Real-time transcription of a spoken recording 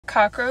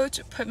cockroach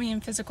put me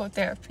in physical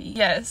therapy.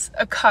 Yes,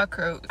 a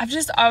cockroach. I've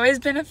just always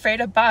been afraid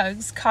of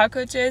bugs,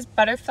 cockroaches,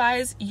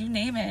 butterflies, you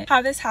name it.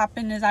 How this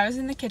happened is I was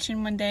in the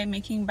kitchen one day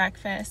making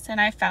breakfast and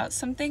I felt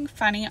something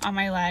funny on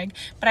my leg,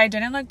 but I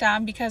didn't look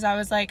down because I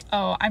was like,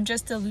 oh, I'm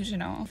just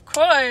delusional. Of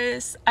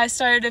course, I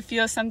started to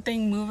feel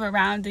something move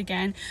around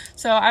again.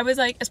 So I was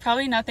like, it's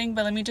probably nothing,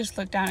 but let me just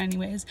look down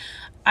anyways.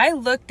 I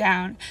look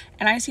down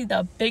and I see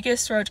the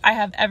biggest roach I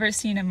have ever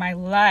seen in my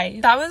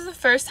life. That was the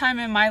first time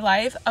in my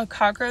life a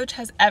cockroach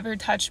has ever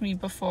touched me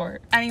before.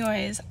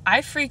 Anyways,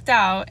 I freaked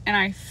out and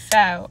I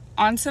fell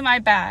onto my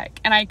back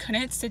and I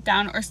couldn't sit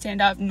down or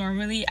stand up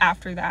normally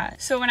after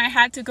that. So when I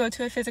had to go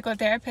to a physical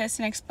therapist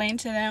and explain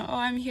to them, oh,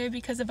 I'm here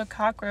because of a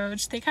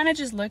cockroach, they kind of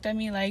just looked at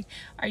me like,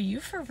 are you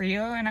for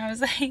real? And I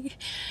was like,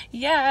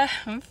 yeah,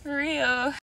 I'm for real.